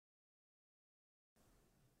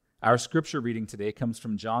Our scripture reading today comes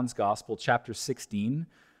from John's Gospel, chapter 16,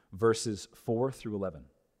 verses 4 through 11.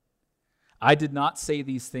 I did not say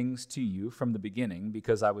these things to you from the beginning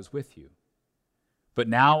because I was with you. But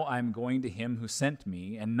now I am going to him who sent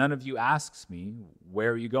me, and none of you asks me,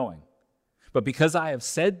 where are you going? But because I have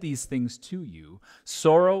said these things to you,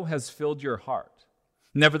 sorrow has filled your heart.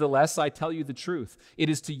 Nevertheless, I tell you the truth. It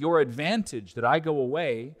is to your advantage that I go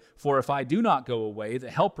away, for if I do not go away,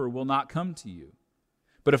 the Helper will not come to you.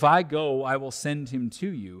 But if I go, I will send him to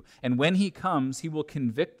you, and when he comes, he will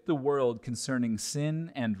convict the world concerning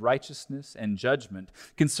sin and righteousness and judgment.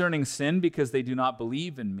 Concerning sin, because they do not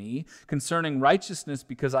believe in me. Concerning righteousness,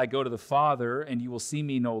 because I go to the Father, and you will see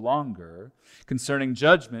me no longer. Concerning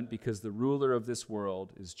judgment, because the ruler of this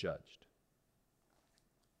world is judged.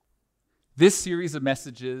 This series of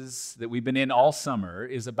messages that we've been in all summer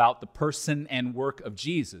is about the person and work of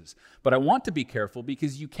Jesus. But I want to be careful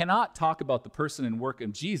because you cannot talk about the person and work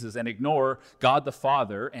of Jesus and ignore God the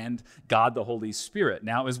Father and God the Holy Spirit.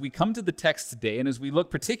 Now, as we come to the text today, and as we look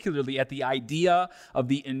particularly at the idea of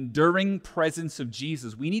the enduring presence of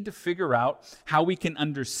Jesus, we need to figure out how we can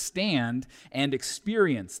understand and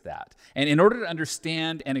experience that. And in order to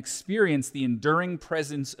understand and experience the enduring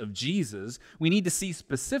presence of Jesus, we need to see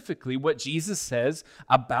specifically what Jesus says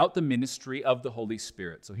about the ministry of the Holy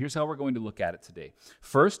Spirit. So here's how we're going to look at it today.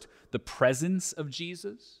 First, the presence of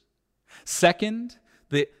Jesus. Second,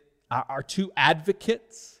 our two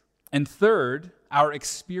advocates. And third, our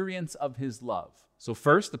experience of his love. So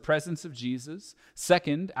first, the presence of Jesus.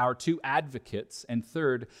 Second, our two advocates. And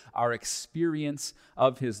third, our experience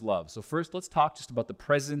of his love. So first, let's talk just about the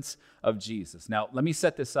presence of Jesus. Now, let me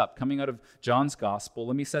set this up. Coming out of John's Gospel,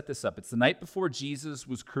 let me set this up. It's the night before Jesus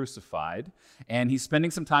was crucified, and he's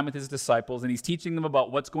spending some time with his disciples, and he's teaching them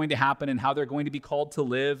about what's going to happen and how they're going to be called to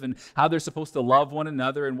live and how they're supposed to love one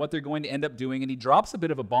another and what they're going to end up doing. And he drops a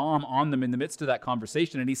bit of a bomb on them in the midst of that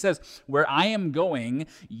conversation, and he says, "Where I am going,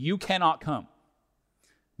 you cannot come."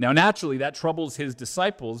 Now, naturally, that troubles his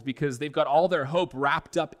disciples because they've got all their hope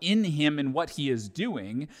wrapped up in him and what he is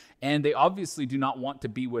doing, and they obviously do not want to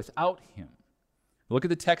be without him. Look at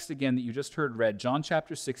the text again that you just heard read. John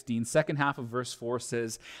chapter 16, second half of verse 4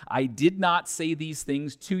 says, I did not say these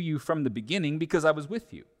things to you from the beginning because I was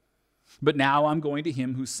with you. But now I'm going to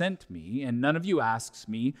him who sent me, and none of you asks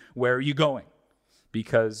me, where are you going?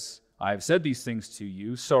 Because I have said these things to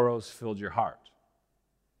you, sorrows filled your heart.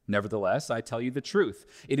 Nevertheless, I tell you the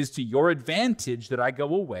truth. It is to your advantage that I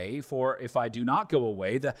go away, for if I do not go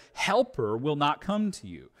away, the Helper will not come to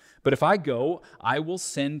you. But if I go, I will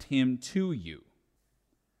send him to you.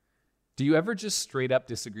 Do you ever just straight up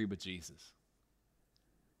disagree with Jesus?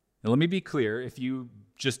 Now, let me be clear. If you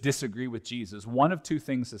just disagree with Jesus, one of two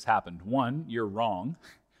things has happened. One, you're wrong.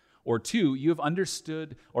 Or two, you have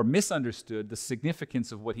understood or misunderstood the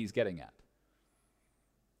significance of what he's getting at.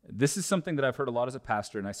 This is something that I've heard a lot as a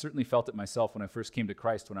pastor, and I certainly felt it myself when I first came to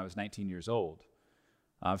Christ when I was 19 years old.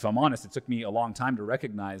 If I'm honest, it took me a long time to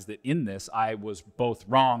recognize that in this I was both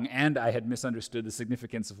wrong and I had misunderstood the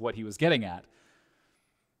significance of what he was getting at.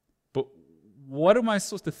 But what am I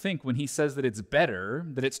supposed to think when he says that it's better,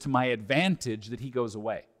 that it's to my advantage that he goes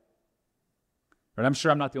away? Right? I'm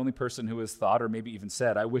sure I'm not the only person who has thought or maybe even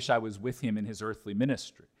said, I wish I was with him in his earthly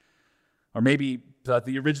ministry. Or maybe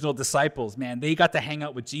the original disciples, man, they got to hang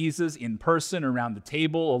out with Jesus in person, around the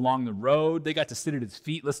table, along the road. They got to sit at his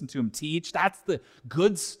feet, listen to him teach. That's the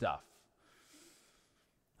good stuff.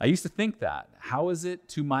 I used to think that. How is it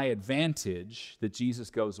to my advantage that Jesus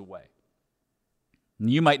goes away? And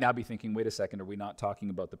you might now be thinking, wait a second, are we not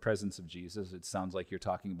talking about the presence of Jesus? It sounds like you're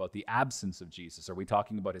talking about the absence of Jesus. Are we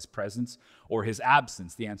talking about his presence or his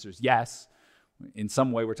absence? The answer is yes. In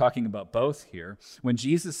some way, we're talking about both here. When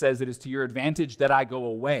Jesus says it is to your advantage that I go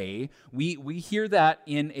away, we hear that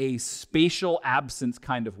in a spatial absence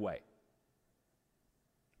kind of way.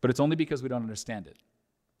 But it's only because we don't understand it.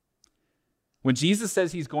 When Jesus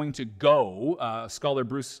says he's going to go, scholar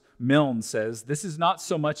Bruce Milne says, this is not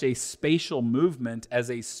so much a spatial movement as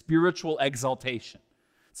a spiritual exaltation.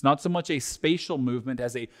 It's not so much a spatial movement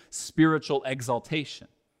as a spiritual exaltation.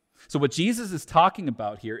 So what Jesus is talking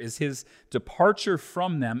about here is his departure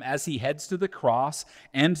from them as he heads to the cross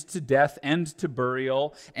and to death and to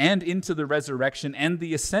burial and into the resurrection and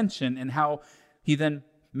the ascension, and how he then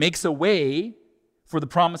makes a way for the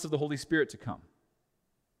promise of the Holy Spirit to come.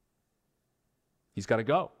 He's got to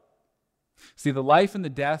go. See, the life and the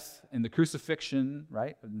death and the crucifixion,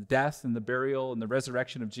 right? The death and the burial and the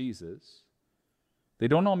resurrection of Jesus, they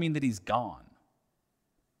don't all mean that he's gone.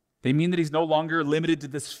 They mean that he's no longer limited to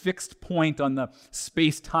this fixed point on the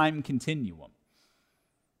space-time continuum.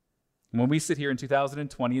 When we sit here in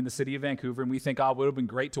 2020 in the city of Vancouver and we think, oh, it would have been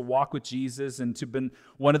great to walk with Jesus and to have been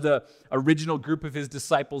one of the original group of his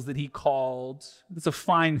disciples that he called, it's a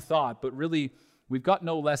fine thought, but really, we've got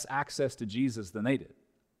no less access to Jesus than they did.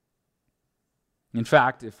 In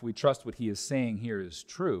fact, if we trust what he is saying here is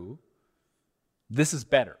true, this is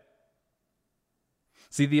better.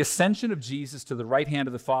 See, the ascension of Jesus to the right hand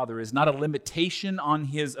of the Father is not a limitation on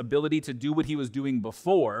his ability to do what he was doing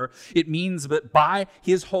before. It means that by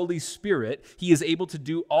his Holy Spirit, he is able to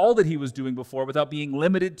do all that he was doing before without being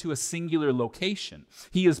limited to a singular location.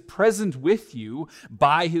 He is present with you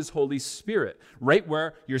by his Holy Spirit, right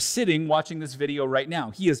where you're sitting watching this video right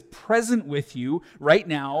now. He is present with you right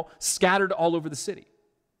now, scattered all over the city.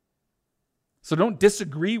 So don't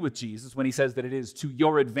disagree with Jesus when he says that it is to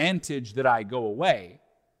your advantage that I go away.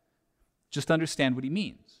 Just understand what he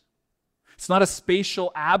means. It's not a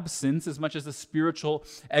spatial absence as much as a spiritual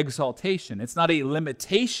exaltation. It's not a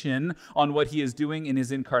limitation on what he is doing in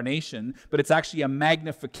his incarnation, but it's actually a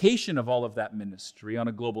magnification of all of that ministry on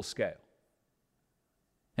a global scale.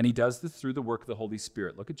 And he does this through the work of the Holy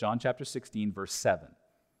Spirit. Look at John chapter 16, verse 7.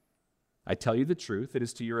 I tell you the truth, it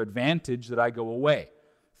is to your advantage that I go away.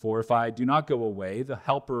 For if I do not go away, the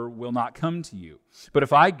Helper will not come to you. But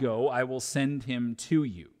if I go, I will send him to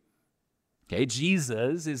you. Okay,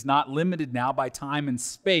 Jesus is not limited now by time and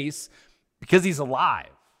space because he's alive,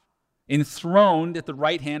 enthroned at the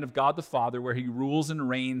right hand of God the Father, where he rules and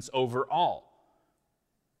reigns over all.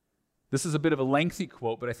 This is a bit of a lengthy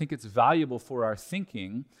quote, but I think it's valuable for our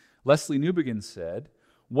thinking. Leslie Newbegin said,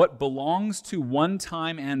 "What belongs to one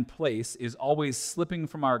time and place is always slipping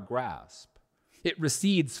from our grasp. It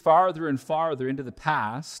recedes farther and farther into the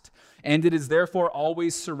past, and it is therefore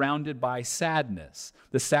always surrounded by sadness,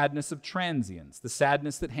 the sadness of transience, the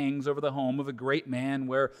sadness that hangs over the home of a great man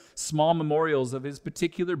where small memorials of his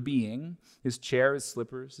particular being, his chair, his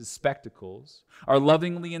slippers, his spectacles, are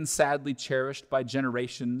lovingly and sadly cherished by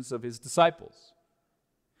generations of his disciples.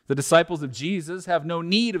 The disciples of Jesus have no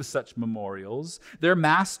need of such memorials. Their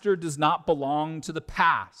master does not belong to the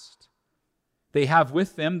past. They have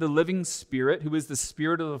with them the living Spirit, who is the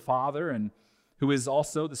Spirit of the Father and who is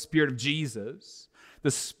also the Spirit of Jesus, the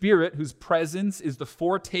Spirit whose presence is the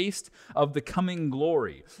foretaste of the coming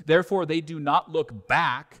glory. Therefore, they do not look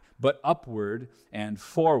back, but upward and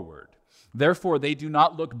forward. Therefore, they do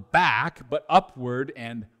not look back, but upward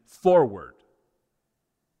and forward."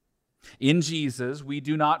 In Jesus, we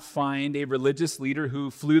do not find a religious leader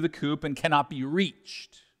who flew the coop and cannot be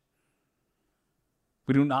reached.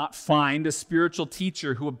 We do not find a spiritual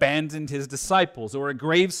teacher who abandoned his disciples, or a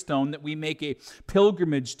gravestone that we make a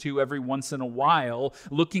pilgrimage to every once in a while,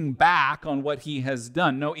 looking back on what he has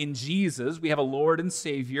done. No, in Jesus, we have a Lord and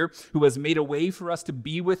Savior who has made a way for us to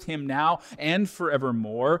be with him now and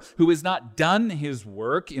forevermore, who has not done his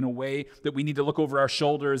work in a way that we need to look over our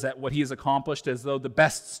shoulders at what he has accomplished as though the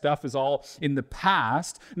best stuff is all in the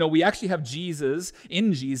past. No, we actually have Jesus,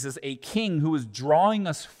 in Jesus, a king who is drawing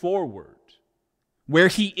us forward, where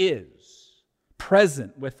he is,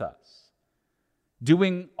 present with us,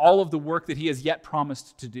 doing all of the work that he has yet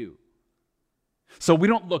promised to do. So we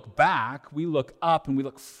don't look back, we look up and we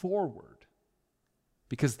look forward,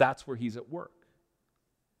 because that's where he's at work.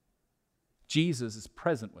 Jesus is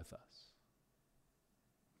present with us.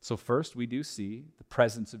 So first, we do see the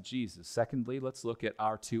presence of Jesus. Secondly, let's look at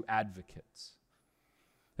our two advocates.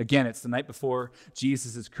 Again, it's the night before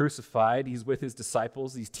Jesus is crucified. He's with his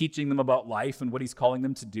disciples. He's teaching them about life and what he's calling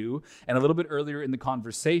them to do. And a little bit earlier in the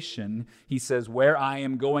conversation, he says, "Where I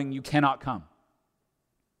am going, you cannot come."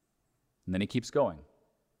 And then he keeps going.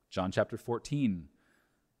 John chapter 14,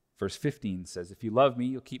 verse 15 says, "If you love me,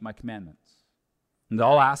 you'll keep my commandments. And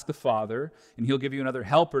I'll ask the Father, and he'll give you another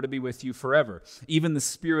helper to be with you forever, even the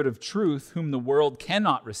Spirit of truth, whom the world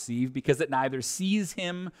cannot receive, because it neither sees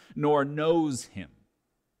him nor knows him."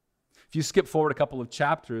 If you skip forward a couple of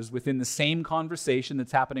chapters within the same conversation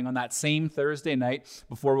that's happening on that same Thursday night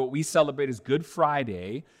before what we celebrate as Good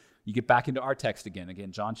Friday, you get back into our text again.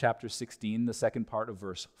 Again, John chapter 16, the second part of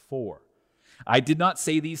verse 4. "I did not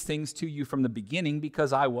say these things to you from the beginning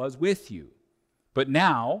because I was with you. But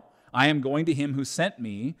now I am going to him who sent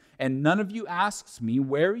me, and none of you asks me,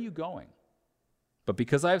 'Where are you going?' But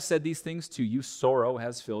because I have said these things to you, sorrow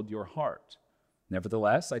has filled your heart.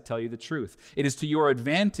 Nevertheless, I tell you the truth. It is to your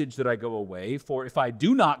advantage that I go away, for if I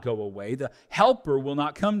do not go away, the Helper will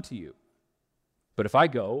not come to you. But if I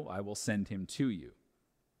go, I will send him to you."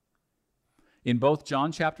 In both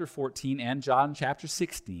John chapter 14 and John chapter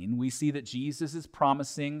 16, we see that Jesus is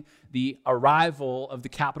promising the arrival of the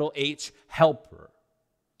capital H Helper.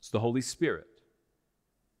 It's the Holy Spirit.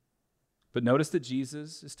 But notice that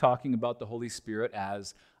Jesus is talking about the Holy Spirit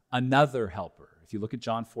as another helper. If you look at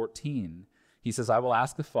John 14, he says, I will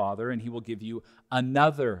ask the Father, and he will give you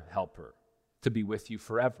another helper to be with you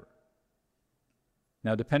forever.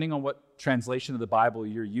 Now, depending on what translation of the Bible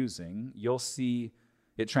you're using, you'll see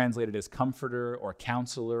it translated as comforter or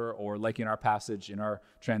counselor, or like in our passage, in our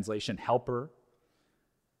translation, helper.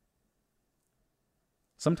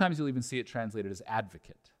 Sometimes you'll even see it translated as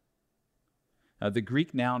advocate. Now, the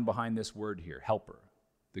Greek noun behind this word here, helper,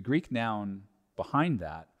 the Greek noun behind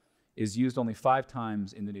that is used only 5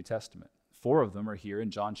 times in the New Testament. 4 of them are here in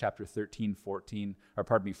John chapter 14, 15,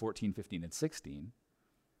 and 16.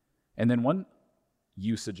 And then one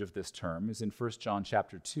usage of this term is in 1 John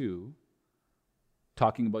chapter 2,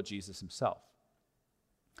 talking about Jesus himself.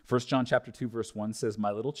 1 John chapter 2, verse 1 says, My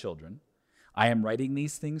little children, I am writing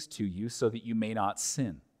these things to you so that you may not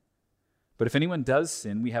sin. But if anyone does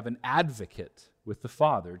sin, we have an advocate with the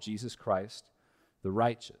Father, Jesus Christ, the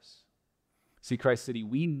righteous. See, Christ City,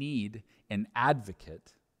 we need an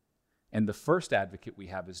advocate, and the first advocate we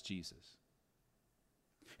have is Jesus.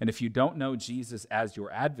 And if you don't know Jesus as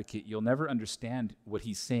your advocate, you'll never understand what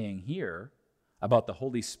he's saying here about the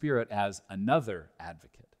Holy Spirit as another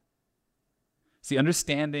advocate. See,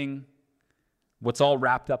 understanding what's all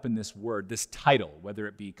wrapped up in this word, this title, whether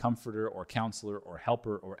it be comforter or counselor or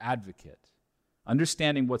helper or advocate,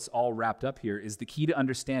 understanding what's all wrapped up here is the key to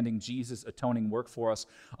understanding Jesus' atoning work for us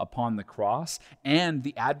upon the cross and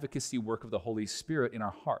the advocacy work of the Holy Spirit in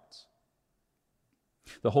our hearts.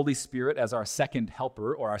 The Holy Spirit, as our second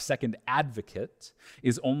helper or our second advocate,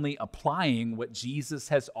 is only applying what Jesus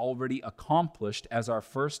has already accomplished as our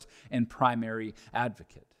first and primary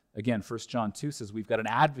advocate. Again, 1 John 2 says we've got an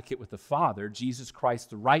advocate with the Father, Jesus Christ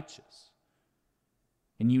the righteous.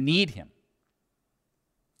 And you need him.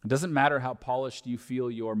 It doesn't matter how polished you feel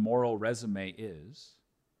your moral resume is,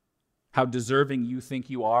 how deserving you think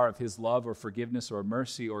you are of his love or forgiveness or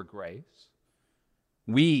mercy or grace.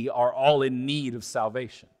 We are all in need of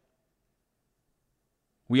salvation.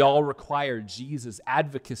 We all require Jesus'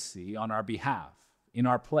 advocacy on our behalf, in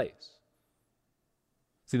our place.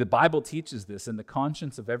 See, the Bible teaches this, and the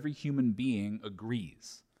conscience of every human being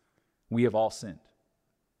agrees. We have all sinned.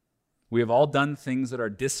 We have all done things that are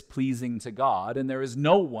displeasing to God, and there is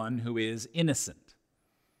no one who is innocent.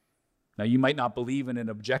 Now, you might not believe in an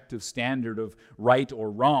objective standard of right or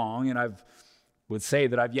wrong, and I would say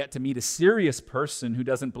that I've yet to meet a serious person who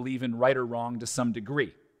doesn't believe in right or wrong to some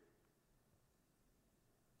degree.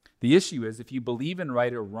 The issue is, if you believe in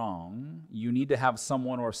right or wrong, you need to have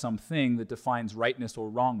someone or something that defines rightness or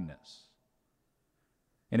wrongness.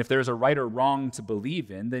 And if there's a right or wrong to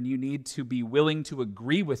believe in, then you need to be willing to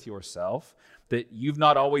agree with yourself that you've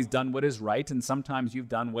not always done what is right, and sometimes you've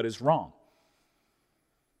done what is wrong.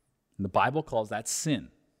 And the Bible calls that sin,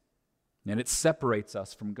 and it separates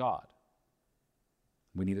us from God.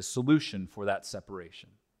 We need a solution for that separation.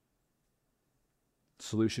 The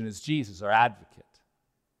solution is Jesus, our advocate.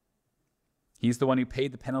 He's the one who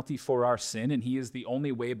paid the penalty for our sin, and he is the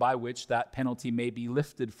only way by which that penalty may be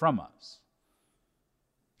lifted from us.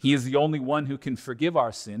 He is the only one who can forgive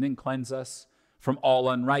our sin and cleanse us from all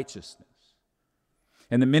unrighteousness.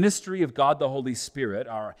 And the ministry of God the Holy Spirit,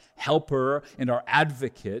 our helper and our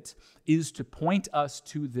advocate, is to point us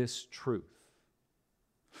to this truth.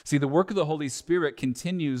 See, the work of the Holy Spirit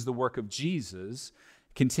continues the work of Jesus,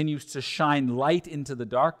 continues to shine light into the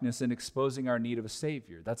darkness and exposing our need of a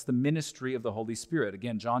Savior. That's the ministry of the Holy Spirit.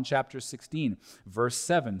 Again, John chapter 16, verse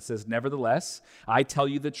 7 says, Nevertheless, I tell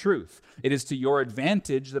you the truth. It is to your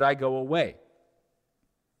advantage that I go away.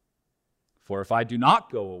 For if I do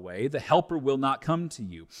not go away, the Helper will not come to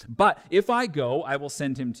you. But if I go, I will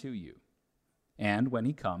send him to you. And when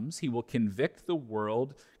he comes, he will convict the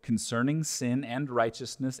world concerning sin and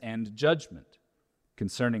righteousness and judgment.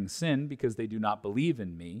 Concerning sin, because they do not believe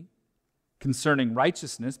in me. Concerning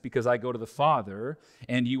righteousness, because I go to the Father,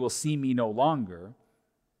 and you will see me no longer.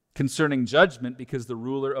 Concerning judgment, because the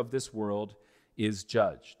ruler of this world is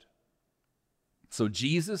judged. So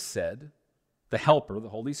Jesus said, the Helper, the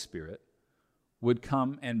Holy Spirit, would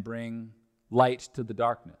come and bring light to the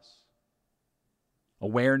darkness.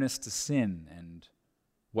 Awareness to sin and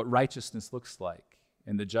what righteousness looks like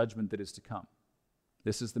and the judgment that is to come.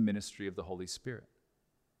 This is the ministry of the Holy Spirit.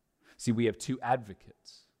 See, we have two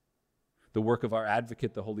advocates. The work of our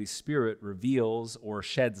advocate, the Holy Spirit, reveals or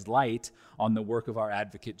sheds light on the work of our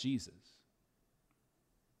advocate, Jesus.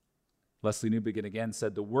 Lesslie Newbigin again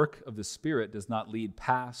said, the work of the Spirit does not lead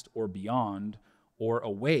past or beyond or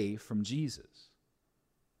away from Jesus.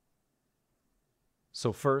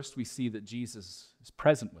 So first, we see that Jesus is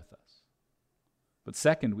present with us. But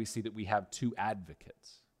second, we see that we have two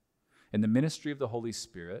advocates. And the ministry of the Holy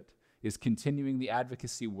Spirit is continuing the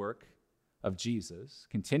advocacy work of Jesus,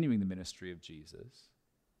 continuing the ministry of Jesus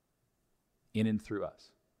in and through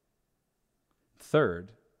us.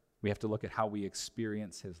 Third, we have to look at how we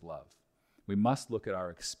experience his love. We must look at our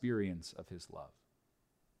experience of his love.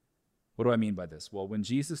 What do I mean by this? Well, when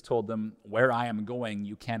Jesus told them, "Where I am going,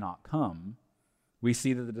 you cannot come," we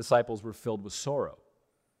see that the disciples were filled with sorrow.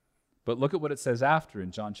 But look at what it says after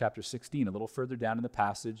in John chapter 16, a little further down in the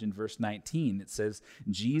passage in verse 19. It says,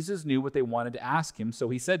 Jesus knew what they wanted to ask him, so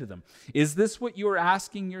he said to them, "Is this what you are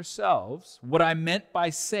asking yourselves? What I meant by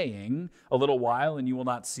saying, 'A little while and you will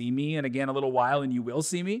not see me, and again a little while and you will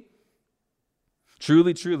see me'?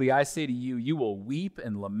 Truly, truly, I say to you, you will weep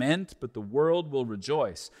and lament, but the world will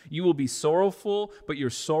rejoice. You will be sorrowful, but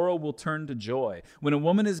your sorrow will turn to joy. When a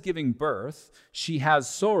woman is giving birth, she has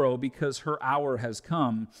sorrow because her hour has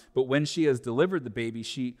come. But when she has delivered the baby,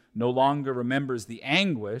 she no longer remembers the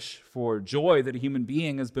anguish for joy that a human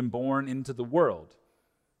being has been born into the world.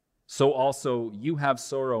 So also you have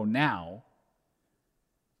sorrow now,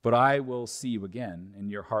 but I will see you again,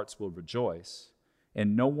 and your hearts will rejoice,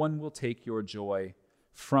 and no one will take your joy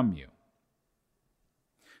from you."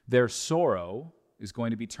 Their sorrow is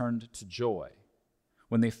going to be turned to joy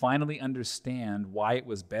when they finally understand why it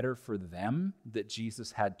was better for them that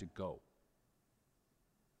Jesus had to go.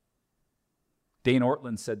 Dane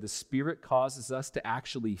Ortland said, "The Spirit causes us to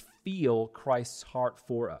actually feel Christ's heart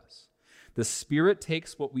for us. The Spirit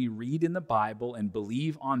takes what we read in the Bible and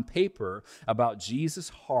believe on paper about Jesus'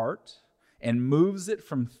 heart and moves it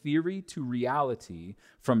from theory to reality,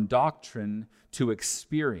 from doctrine to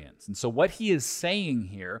experience." And so what he is saying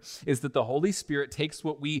here is that the Holy Spirit takes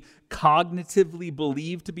what we cognitively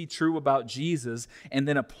believe to be true about Jesus and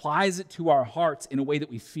then applies it to our hearts in a way that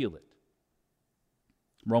we feel it.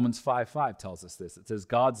 Romans 5:5 tells us this. It says,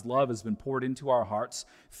 "God's love has been poured into our hearts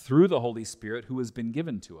through the Holy Spirit who has been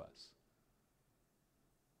given to us."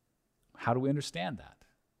 How do we understand that?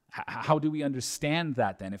 How do we understand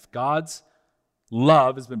that then? If God's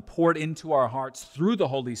love has been poured into our hearts through the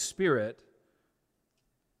Holy Spirit,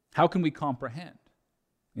 how can we comprehend?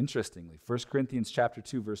 Interestingly, 1 Corinthians chapter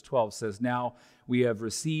 2, verse 12 says, "Now we have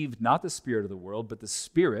received not the spirit of the world, but the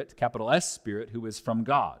Spirit, capital S Spirit, who is from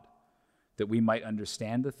God, that we might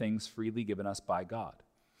understand the things freely given us by God."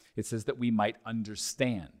 It says that we might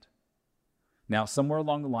understand. Now, somewhere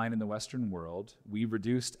along the line in the Western world, we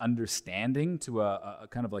reduced understanding to a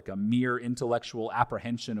kind of like a mere intellectual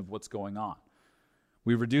apprehension of what's going on.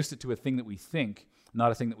 We reduced it to a thing that we think,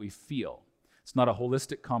 not a thing that we feel. It's not a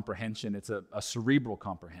holistic comprehension, it's a cerebral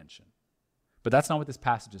comprehension. But that's not what this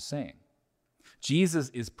passage is saying. Jesus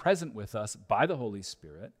is present with us by the Holy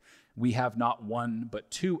Spirit. We have not one but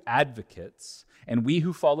two advocates, and we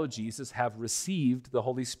who follow Jesus have received the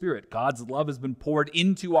Holy Spirit. God's love has been poured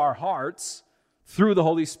into our hearts through the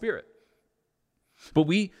Holy Spirit. But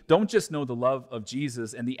we don't just know the love of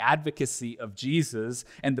Jesus and the advocacy of Jesus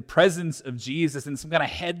and the presence of Jesus in some kind of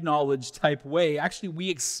head knowledge type way. Actually, we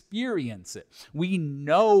experience it. We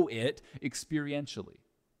know it experientially.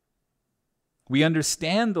 We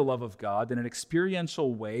understand the love of God in an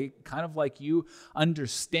experiential way, kind of like you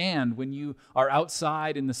understand when you are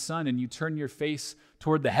outside in the sun and you turn your face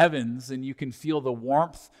toward the heavens and you can feel the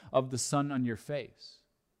warmth of the sun on your face.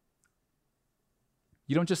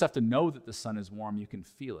 You don't just have to know that the sun is warm, you can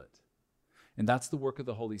feel it. And that's the work of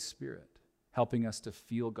the Holy Spirit, helping us to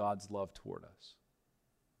feel God's love toward us.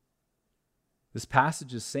 This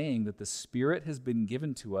passage is saying that the Spirit has been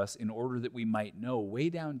given to us in order that we might know way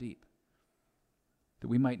down deep, that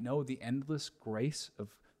we might know the endless grace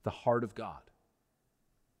of the heart of God.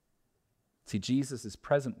 See, Jesus is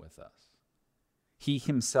present with us. He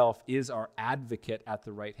himself is our advocate at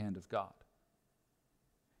the right hand of God.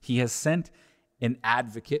 He has sent an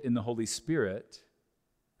advocate in the Holy Spirit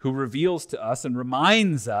who reveals to us and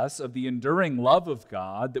reminds us of the enduring love of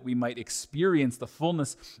God that we might experience the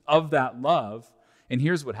fullness of that love. And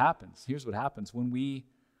here's what happens. Here's what happens when we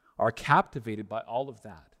are captivated by all of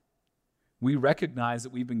that. We recognize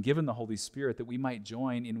that we've been given the Holy Spirit that we might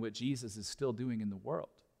join in what Jesus is still doing in the world.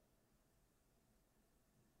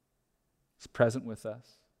 He's present with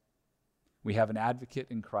us. We have an advocate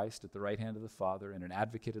in Christ at the right hand of the Father and an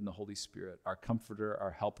advocate in the Holy Spirit, our comforter, our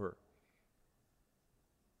helper.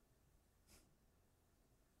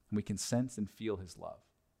 And we can sense and feel his love.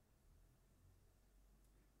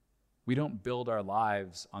 We don't build our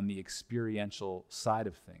lives on the experiential side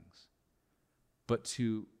of things, but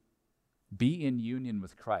to be in union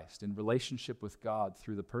with Christ, in relationship with God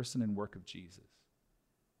through the person and work of Jesus,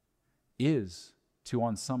 is to,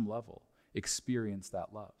 on some level, experience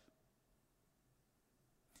that love.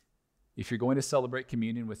 If you're going to celebrate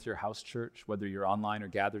communion with your house church, whether you're online or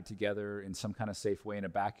gathered together in some kind of safe way in a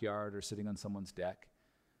backyard or sitting on someone's deck,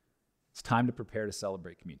 it's time to prepare to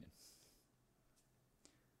celebrate communion.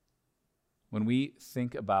 When we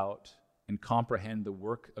think about and comprehend the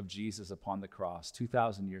work of Jesus upon the cross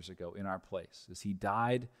 2,000 years ago in our place, as he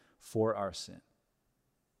died for our sin,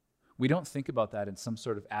 we don't think about that in some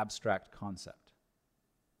sort of abstract concept.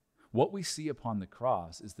 What we see upon the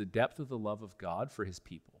cross is the depth of the love of God for his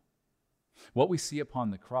people. What we see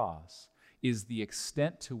upon the cross is the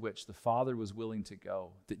extent to which the Father was willing to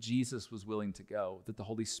go, that Jesus was willing to go, that the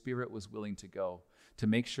Holy Spirit was willing to go, to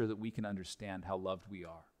make sure that we can understand how loved we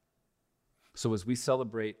are. So as we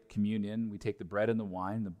celebrate communion, we take the bread and the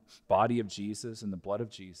wine, the body of Jesus and the blood of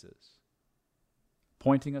Jesus,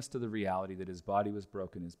 pointing us to the reality that his body was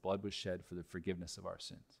broken, his blood was shed for the forgiveness of our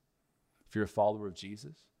sins. If you're a follower of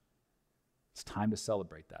Jesus, it's time to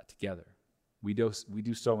celebrate that together. We do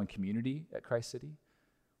so in community at Christ City.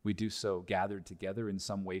 We do so gathered together in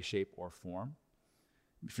some way, shape, or form.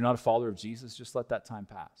 If you're not a follower of Jesus, just let that time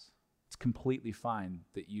pass. It's completely fine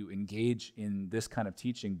that you engage in this kind of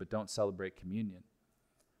teaching but don't celebrate communion.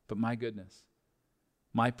 But my goodness,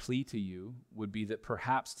 my plea to you would be that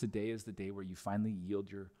perhaps today is the day where you finally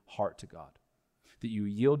yield your heart to God, that you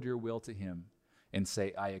yield your will to him and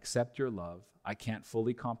say, I accept your love. I can't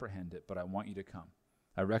fully comprehend it, but I want you to come.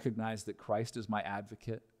 I recognize that Christ is my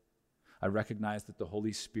advocate. I recognize that the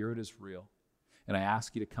Holy Spirit is real. And I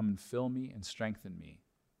ask you to come and fill me and strengthen me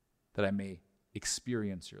that I may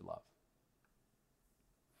experience your love.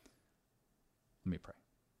 Let me pray.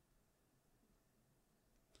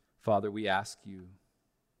 Father, we ask you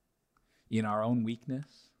in our own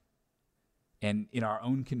weakness and in our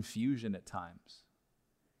own confusion at times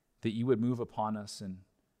that you would move upon us and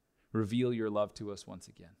reveal your love to us once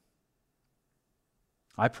again.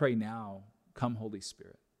 I pray now, come Holy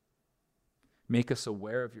Spirit, make us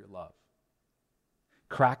aware of your love.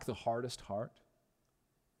 Crack the hardest heart.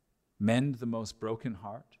 Mend the most broken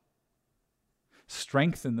heart.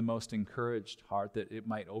 Strengthen the most encouraged heart that it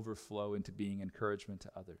might overflow into being encouragement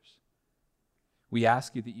to others. We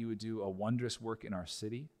ask you that you would do a wondrous work in our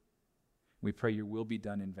city. We pray your will be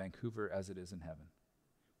done in Vancouver as it is in heaven.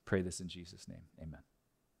 Pray this in Jesus' name. Amen.